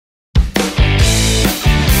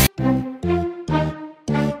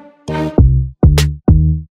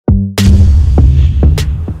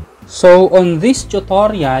So on this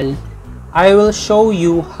tutorial, I will show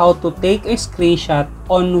you how to take a screenshot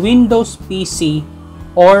on Windows PC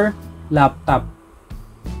or laptop.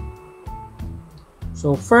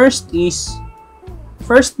 So first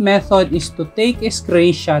method is to take a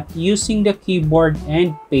screenshot using the keyboard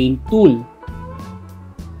and paint tool.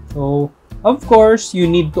 So of course, you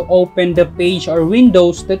need to open the page or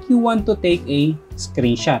windows that you want to take a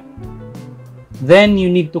screenshot. Then you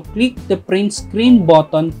need to click the print screen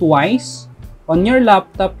button twice on your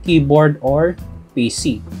laptop, keyboard, or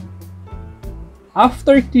PC.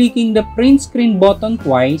 After clicking the print screen button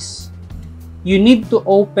twice, you need to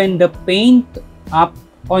open the Paint app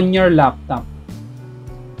on your laptop.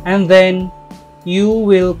 And then you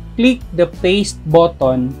will click the paste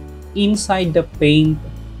button inside the Paint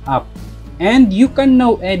app. And you can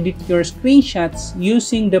now edit your screenshots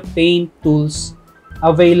using the paint tools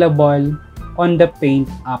available on the Paint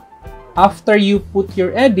app. After you put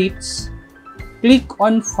your edits, click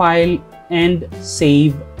on File and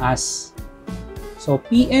Save As. So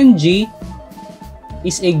PNG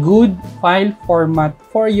is a good file format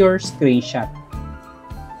for your screenshot.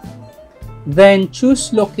 Then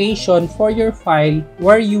choose location for your file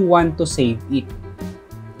where you want to save it.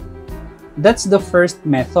 That's the first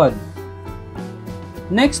method.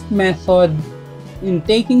 Next method in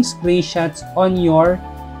taking screenshots on your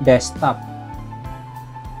desktop.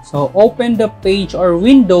 So open the page or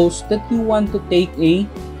windows that you want to take a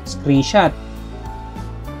screenshot.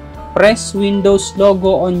 Press Windows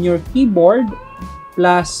logo on your keyboard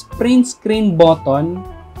plus print screen button.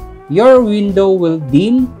 Your window will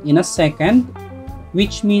dim in a second,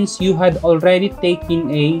 which means you had already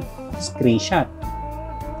taken a screenshot.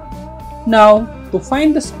 Now, to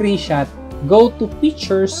find the screenshot, go to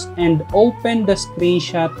Pictures and open the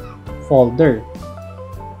screenshot folder.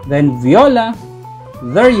 Then voila,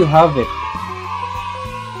 there you have it.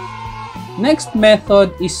 Next method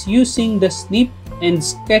is using the Snip and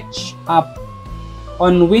Sketch app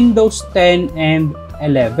on Windows 10 and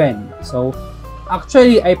 11. So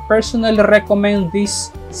actually, I personally recommend this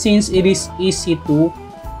since it is easy to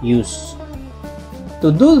use.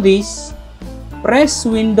 To do this, press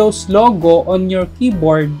Windows logo on your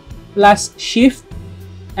keyboard plus Shift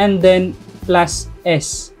and then plus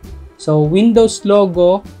S. So Windows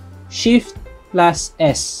logo, Shift plus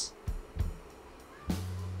S.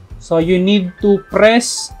 So you need to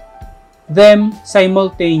press them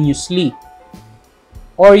simultaneously.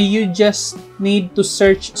 Or you just need to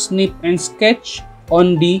search Snip and Sketch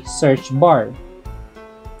on the search bar.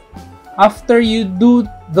 After you do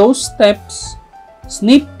those steps,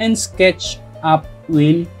 Snip and Sketch app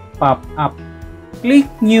will pop up. Click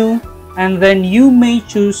New and then you may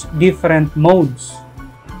choose different modes: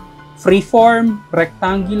 freeform,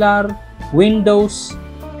 rectangular, Windows,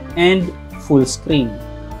 and full screen.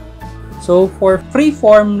 So for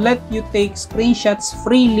freeform, let you take screenshots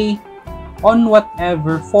freely on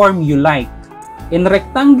whatever form you like. In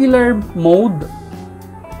rectangular mode,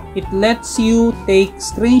 it lets you take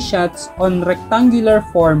screenshots on rectangular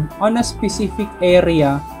form on a specific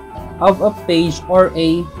area of a page or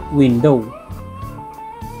a window.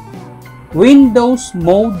 Windows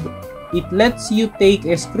mode, it lets you take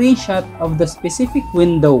a screenshot of the specific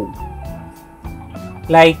window,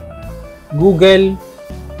 like Google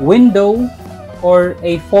window or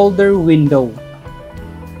a folder window.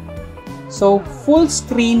 So full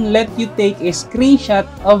screen let you take a screenshot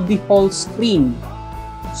of the whole screen.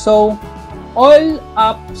 So all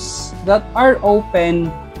apps that are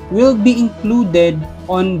open will be included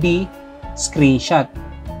on the screenshot.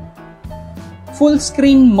 Full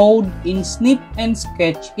screen mode in Snip and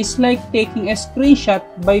Sketch is like taking a screenshot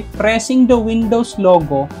by pressing the Windows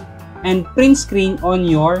logo and print screen on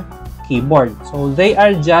your keyboard. So they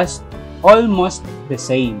are just almost the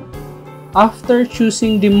same. After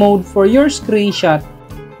choosing the mode for your screenshot,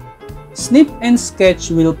 Snip and Sketch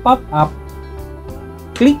will pop up.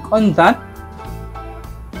 Click on that.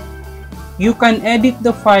 You can edit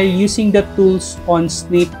the file using the tools on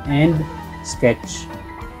Snip and Sketch.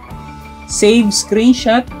 Save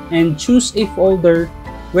screenshot and choose a folder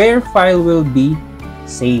where file will be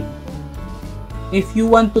saved. If you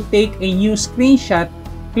want to take a new screenshot,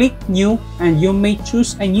 click New and you may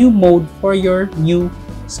choose a new mode for your new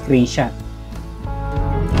screenshot.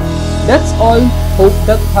 That's all. Hope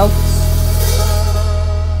that helps.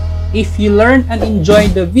 If you learned and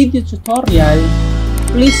enjoyed the video tutorial,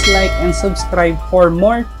 please like and subscribe for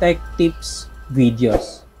more tech tips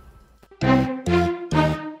videos.